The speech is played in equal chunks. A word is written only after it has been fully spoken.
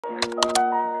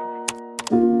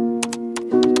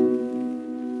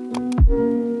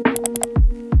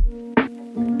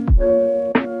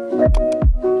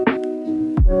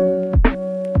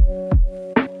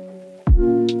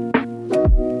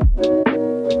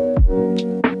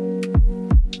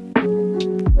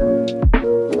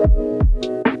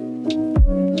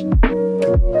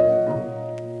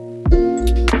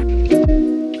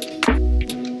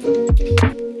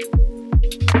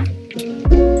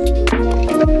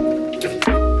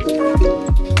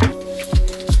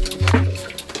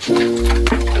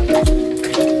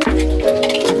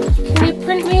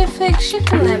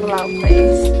Shipping label out,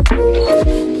 please.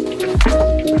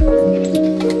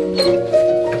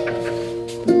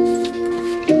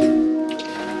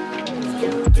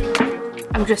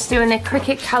 I'm just doing a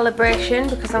Cricut calibration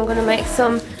because I'm going to make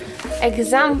some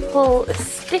example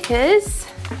stickers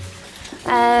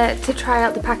to try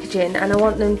out the packaging, and I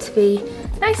want them to be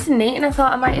nice and neat, and I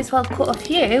thought I might as well cut a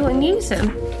few and use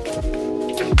them.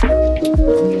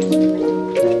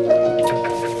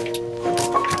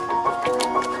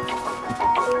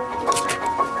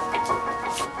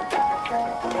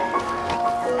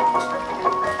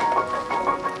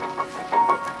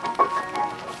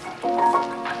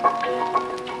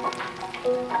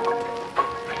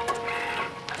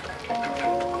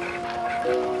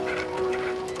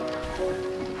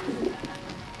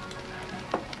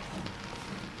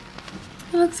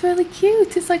 It looks really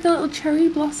cute. It's like a little cherry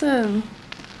blossom.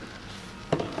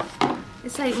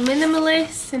 It's like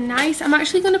minimalist and nice. I'm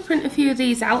actually going to print a few of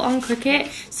these out on Cricut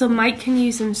so Mike can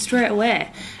use them straight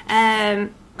away.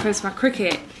 Because my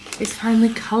Cricut is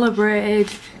finally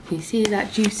calibrated. Can you see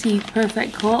that juicy,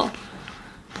 perfect cut?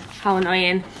 How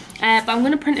annoying. But I'm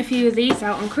going to print a few of these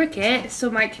out on Cricut so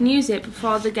Mike can use it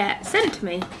before they get sent to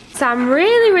me. So I'm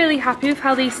really happy with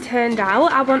how these turned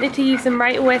out. I wanted to use them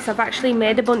right away, so I've actually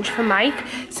made a bunch for Mike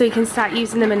so he can start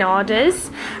using them in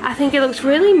orders. I think it looks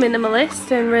really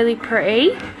minimalist and really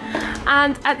pretty.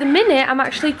 And at the minute I'm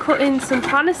actually cutting some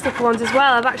planner sticker ones as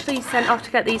well. I've actually sent off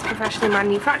to get these professionally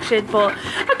manufactured, but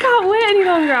I can't wait any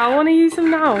longer. I want to use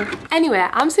them now. Anyway,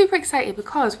 I'm super excited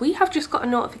because we have just got a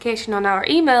notification on our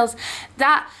emails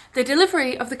that the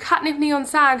delivery of the Katnipp neon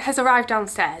sign has arrived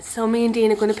downstairs. So me and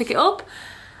Dean are going to pick it up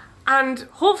and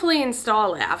hopefully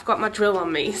install it. I've got my drill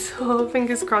on me, so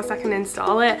fingers crossed I can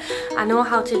install it. I know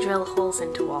how to drill holes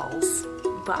into walls,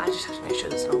 but I just have to make sure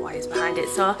there's no wires behind it.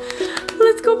 So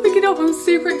let's go pick it up. I'm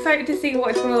super excited to see what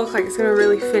it's going to look like. It's going to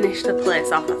really finish the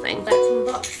place off, I think. Let's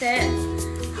unbox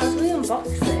it. How do we unbox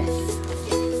this?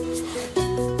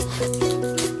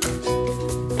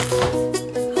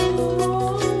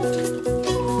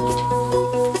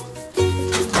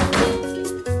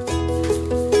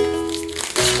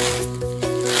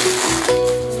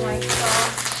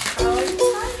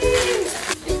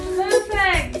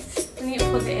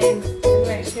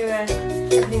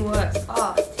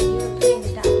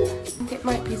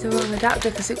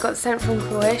 Adapter because it got sent from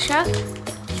Croatia.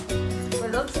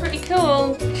 It looks pretty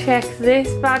cool. Check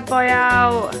this bad boy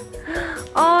out.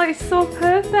 Oh, it's so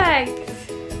perfect.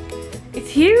 It's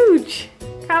huge.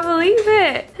 Can't believe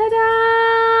it.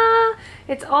 Ta-da!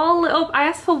 It's all lit up. I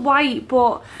asked for white,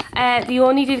 but they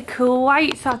only did cool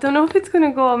white, so I don't know if it's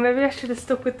gonna go. Maybe I should have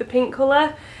stuck with the pink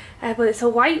colour, but it's a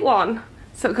white one,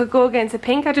 so it could go against the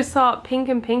pink. I just thought pink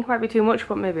and pink might be too much,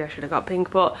 but maybe I should have got pink.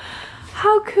 But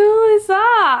how cool is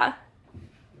that?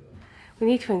 We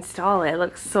need to install it. It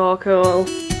looks so cool.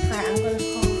 Right, I'm gonna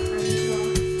call Angela.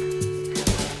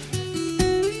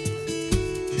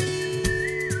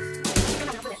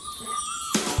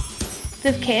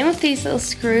 They've came with these little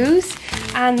screws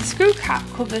and screw cap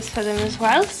covers for them as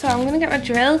well. So I'm gonna get my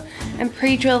drill and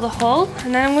pre-drill the hole,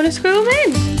 and then I'm gonna screw them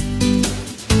in.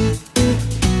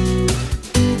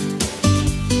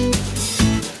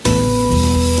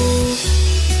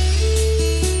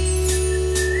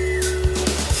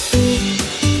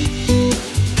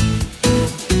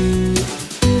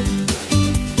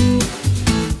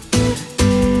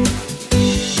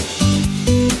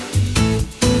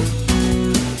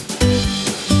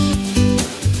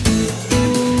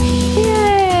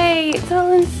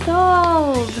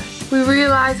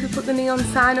 We put the neon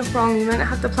sign up wrong. We meant to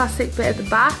have the plastic bit at the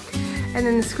back and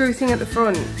then the screw thing at the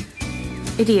front.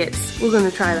 Idiots. We're going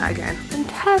to try that again. And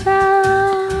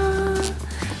ta-da!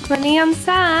 My neon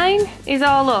sign is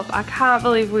all up. I can't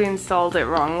believe we installed it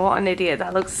wrong. What an idiot.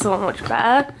 That looks so much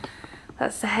better.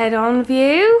 That's the head-on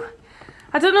view.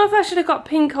 I don't know if I should have got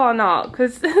pink or not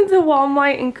because the warm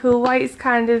white and cool white is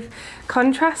kind of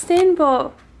contrasting,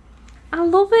 but I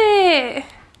love it.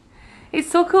 It's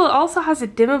so cool. It also has a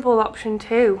dimmable option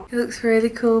too. It looks really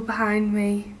cool behind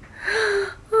me.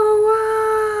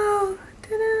 Oh wow!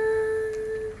 Ta-da!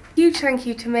 huge thank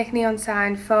you to Make Neon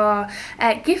Sign for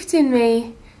gifting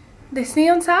me this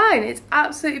neon sign. It's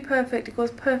absolutely perfect. It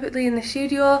goes perfectly in the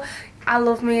studio. I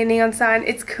love me a neon sign.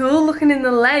 It's cool looking in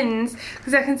the lens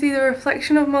because I can see the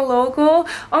reflection of my logo.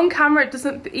 On camera it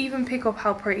doesn't even pick up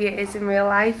how pretty it is in real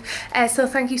life. So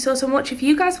thank you so much. If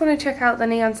you guys want to check out the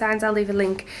neon signs, I'll leave a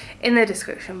link in the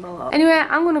description below. Anyway,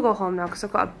 I'm going to go home now because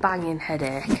I've got a banging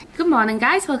headache. Good morning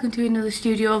guys, welcome to another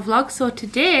studio vlog. So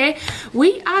today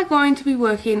we are going to be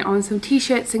working on some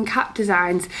t-shirts and cap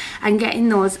designs and getting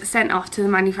those sent off to the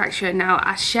manufacturer. Now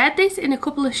I shared this in a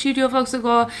couple of studio vlogs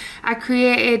ago. I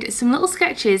created some little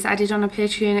sketches I did on a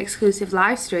Patreon exclusive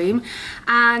live stream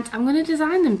and I'm going to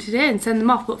design them today and send them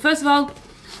off. But first of all,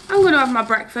 I'm going to have my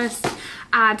breakfast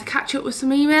and catch up with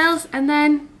some emails and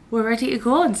then we're ready to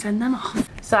go and send them off.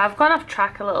 So I've gone off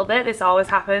track a little bit, this always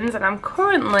happens, and I'm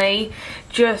currently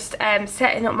just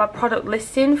setting up my product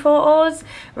listing photos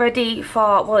ready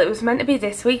for, well, it was meant to be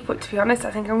this week, but to be honest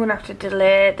I think I'm going to have to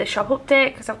delay the shop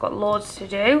update because I've got loads to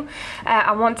do.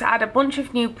 I want to add a bunch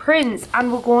of new prints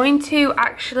and we're going to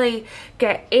actually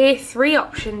get A3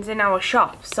 options in our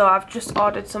shop. So I've just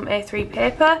ordered some A3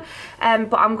 paper,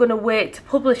 but I'm going to wait to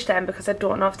publish them because I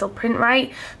don't know if they'll print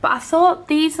right. But I thought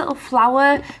these little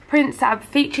flower prints that I've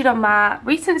featured on my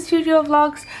recent studio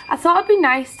vlogs, I thought it'd be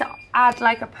nice to add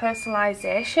like a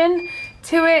personalization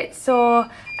to it, so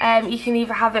you can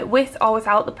either have it with or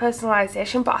without the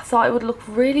personalization, but I thought it would look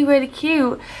really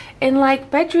cute in like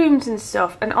bedrooms and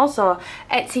stuff. And also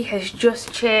Etsy has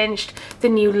just changed the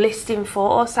new listing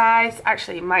photo size.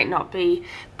 Actually it might not be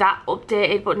that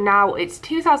updated, but now it's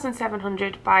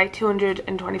 2700 by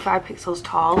 225 pixels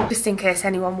tall, just in case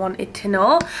anyone wanted to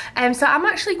know. So I'm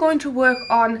actually going to work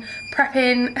on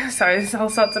prepping, sorry there's all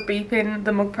sorts of beeping,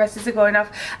 the mug presses are going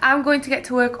off. I'm going to get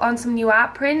to work on some new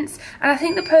art prints, and I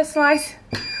think the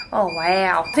oh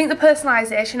wow, I think the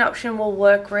personalization option will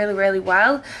work really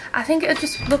well. I think it'll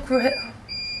just look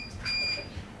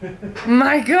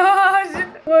my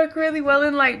god, work really well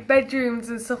in like bedrooms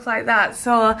and stuff like that.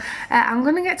 So I'm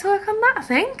gonna get to work on that. I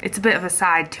think it's a bit of a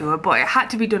side tour, but it had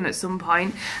to be done at some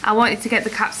point. I wanted to get the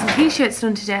caps and t-shirts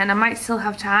done today and I might still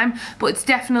have time, but it's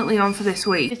definitely on for this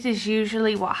week. This is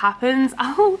usually what happens.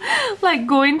 I'll like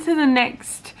go into the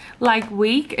next like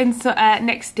week and so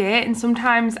next day, and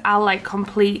sometimes I'll like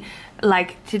complete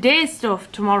like today's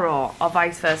stuff tomorrow or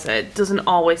vice versa. It doesn't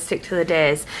always stick to the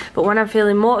days, but when I'm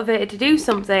feeling motivated to do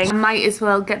something I might as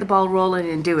well get the ball rolling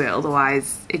and do it,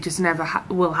 otherwise it just never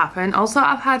will happen. Also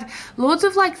I've had loads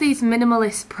of like these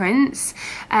minimalist prints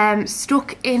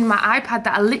stuck in my iPad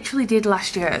that I literally did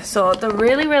last year, so they're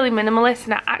really minimalist,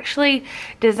 and I actually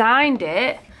designed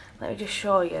it. Let me just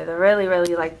show you. They're really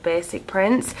like basic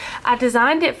prints. I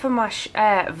designed it for my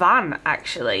van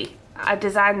actually. I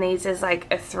designed these as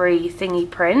like a 3 thingy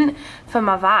print for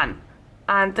my van,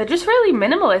 and they're just really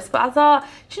minimalist, but I thought,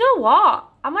 do you know what,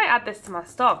 I might add this to my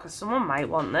store because someone might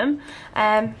want them.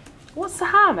 What's the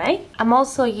harm, eh? I'm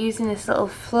also using this little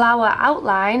flower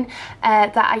outline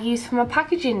that I use for my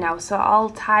packaging now, so it all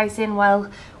ties in well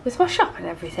with my shop and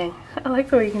everything. I like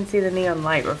the way you can see the neon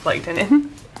light reflecting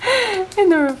in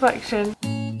the reflection.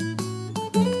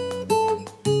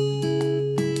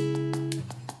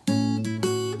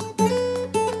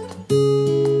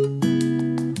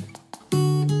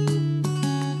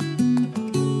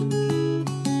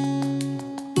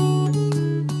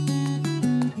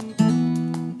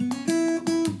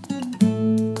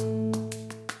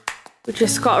 We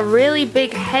just got a really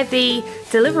big heavy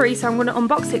delivery, so I'm going to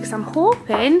unbox it because I'm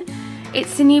hoping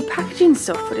it's the new packaging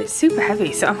stuff, but it's super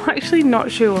heavy, so I'm actually not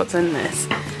sure what's in this.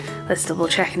 Let's double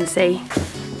check and see.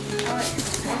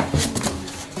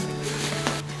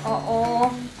 Uh-oh.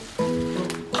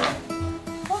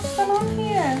 What's going on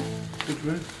here?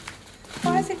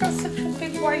 Why has it got such a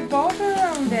big white border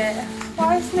around it?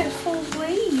 Why isn't it full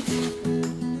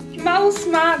bleed? Mouse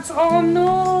mats, oh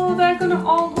no, they're going to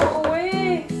all go to waste.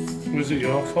 Was it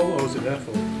your fault or was it their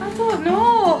fault? I don't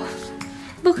know.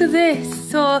 Look at this.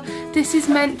 So this is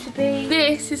meant to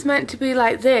be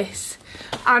like this,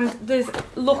 and there's,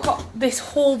 look at this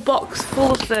whole box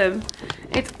full of them.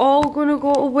 It's all gonna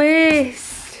go to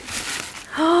waste.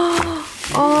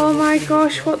 Oh my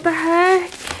gosh, what the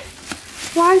heck?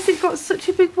 Why has it got such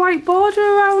a big white border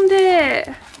around it?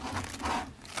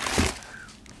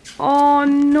 Oh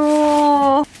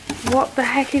no, what the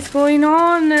heck is going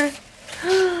on?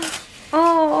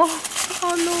 Oh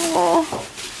no.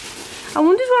 I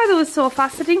wondered why they were so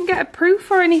fast. I didn't get a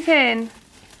proof or anything.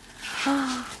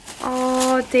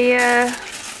 Oh dear.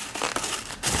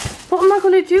 What am I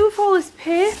going to do with all this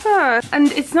paper?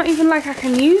 And it's not even like I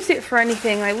can use it for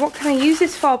anything. Like, what can I use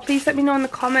this for? Please let me know in the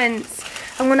comments.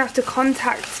 I'm going to have to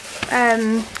contact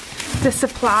the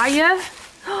supplier.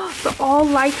 They're all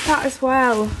like that as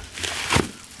well.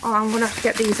 Oh, I'm gonna have to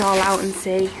get these all out and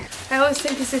see. I always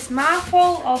think, is this my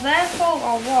fault or their fault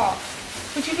or what?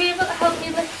 Would you be able to help me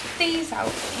lift these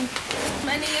out?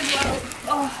 Many as well.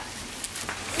 Oh.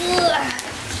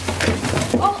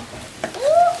 Oh.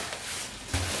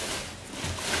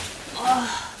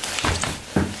 Oh.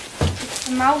 It's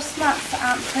the mouse mats that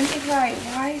aren't printed right.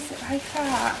 Why is it like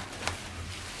that?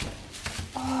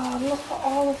 Oh, look at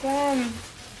all of them.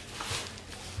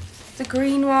 The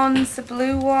green ones, the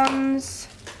blue ones,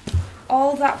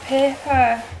 all that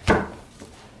paper.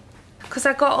 Because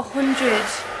I got 100,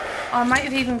 or I might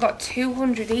have even got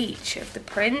 200 each of the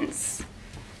prints.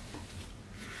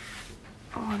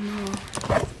 Oh no.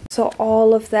 So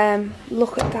all of them,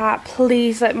 look at that.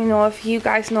 Please let me know if you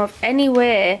guys know of any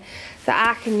way that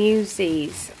I can use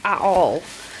these at all.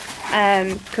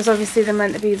 Because obviously they're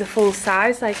meant to be the full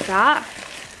size like that.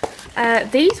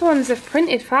 These ones have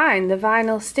printed fine, the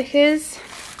vinyl stickers.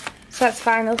 So that's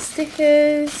vinyl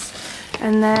stickers.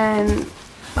 And then,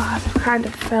 oh, they kind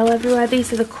of fell everywhere.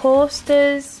 These are the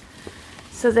coasters.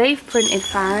 So they've printed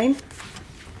fine.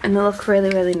 And they look really,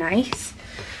 really nice.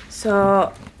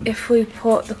 So if we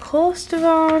put the coaster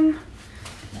on,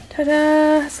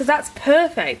 ta-da! So that's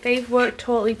perfect. They've worked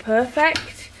totally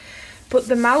perfect. But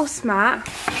the mouse mat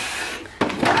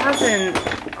hasn't.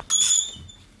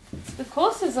 The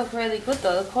coasters look really good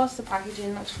though. The coaster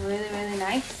packaging looks really, really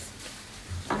nice.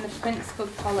 And the print's good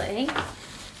quality.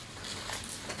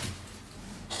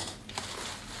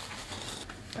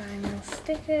 Vinyl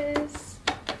stickers.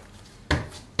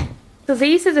 So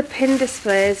these are the pin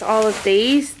displays, all of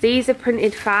these. These are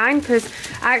printed fine because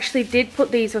I actually did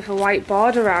put these with a white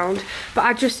border around, but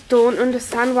I just don't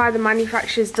understand why the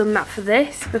manufacturer's done that for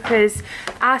this, because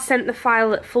I sent the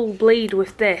file at full bleed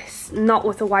with this, not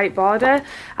with a white border.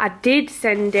 I did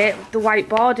send it with the white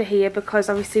border here because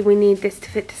obviously we need this to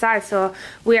fit to size, so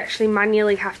we actually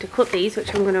manually have to cut these,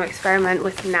 which I'm going to experiment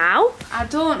with now. I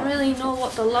don't really know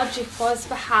what the logic was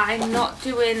behind not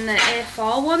doing the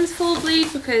A4 ones full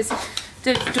bleed, because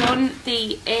they've done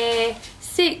the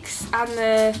A6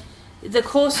 and the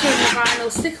coaster and the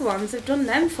vinyl sticker ones, they've done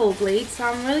them full bleed, so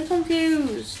I'm really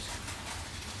confused.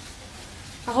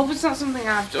 I hope it's not something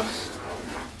I've done.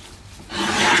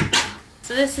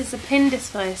 So this is the pin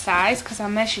display size because I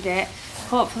measured it.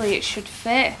 Hopefully it should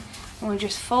fit. And we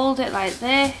just fold it like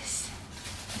this.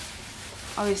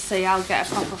 Obviously I'll get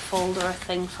a proper folder or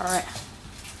thing for it.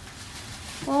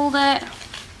 Fold it.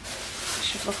 It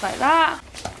should look like that.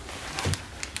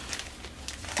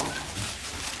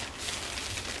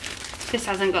 This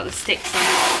hasn't got the sticks on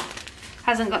it.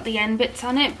 Hasn't got the end bits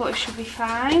on it, but it should be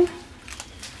fine.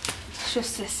 It's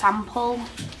just a sample.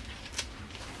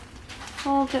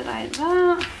 Fold it like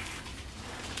that.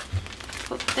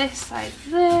 Put this like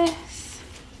this.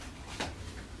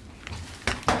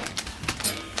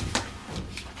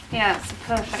 Yeah, that's a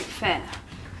perfect fit.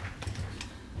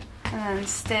 And then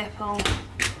staple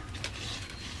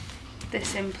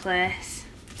this in place.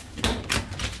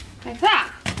 Like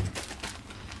that.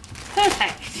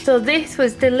 Perfect. So this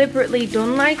was deliberately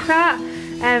done like that,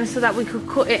 so that we could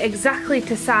cut it exactly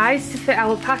to size to fit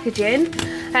our packaging,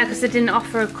 because they didn't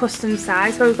offer a custom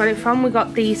size. Where we got it from, we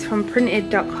got these from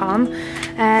printed.com.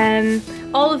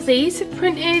 All of these are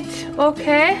printed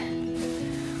okay.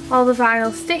 All the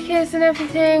vinyl stickers and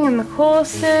everything, and the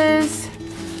coasters,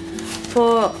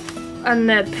 and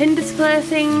the pin display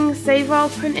things, they've all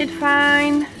printed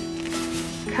fine.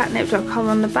 Katnipp.com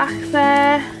on the back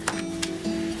there.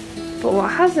 But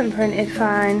what hasn't printed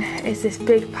fine is this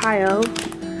big pile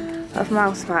of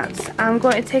mouse mats. I'm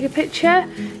going to take a picture,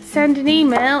 send an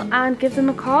email and give them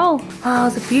a call. Oh,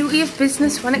 the beauty of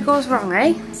business when it goes wrong,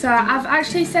 eh? So I've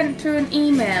actually sent through an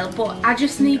email, but I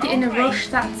just need it in a rush,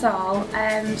 that's all.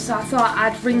 So I thought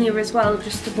I'd ring you as well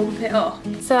just to bump it up.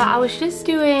 So I was just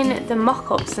doing the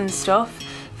mock-ups and stuff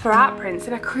for art prints,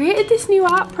 and I created this new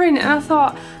art print, and I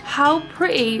thought, how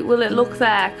pretty will it look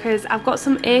there, because I've got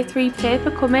some A3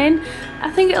 paper coming. I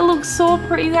think it'll look so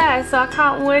pretty there, so I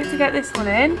can't wait to get this one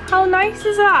in. How nice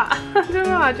is that? I don't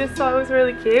know, I just thought it was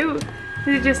really cute.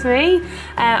 Is it just me?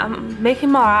 I'm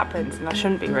making more art prints, and I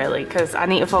shouldn't be really, because I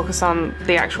need to focus on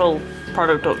the actual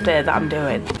product update that I'm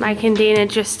doing. Mike and Dean are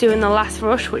just doing the last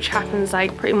rush, which happens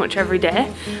like pretty much every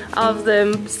day, of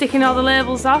them sticking all the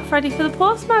labels off, ready for the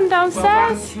postman downstairs. Well,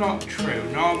 that's not true.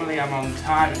 Normally I'm on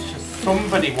time. It's just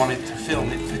somebody wanted to film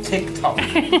it for TikTok.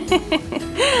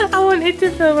 I wanted to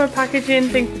film a packaging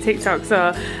thing for TikTok,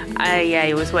 so yeah,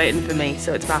 he was waiting for me,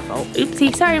 so it's my fault.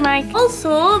 Oopsie, sorry Mike.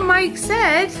 Also, Mike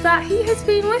said that he has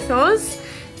been with us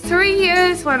 3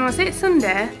 years, when was it,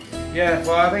 Sunday? Yeah,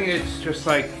 well, I think it's just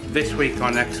like this week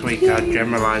or next week. I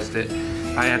generalised it.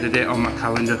 I added it on my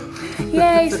calendar.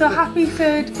 Yay, so happy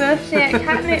 3rd birthday at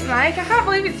Katnipp, Mike. I can't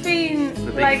believe it's been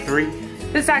The big like 3.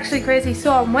 It's actually crazy.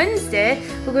 So on Wednesday,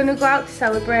 we're going to go out to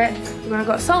celebrate. We're going to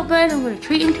go to Saltburn and we're going to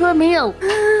treat him to a meal.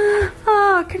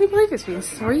 Oh, can you believe it's been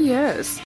 3 years?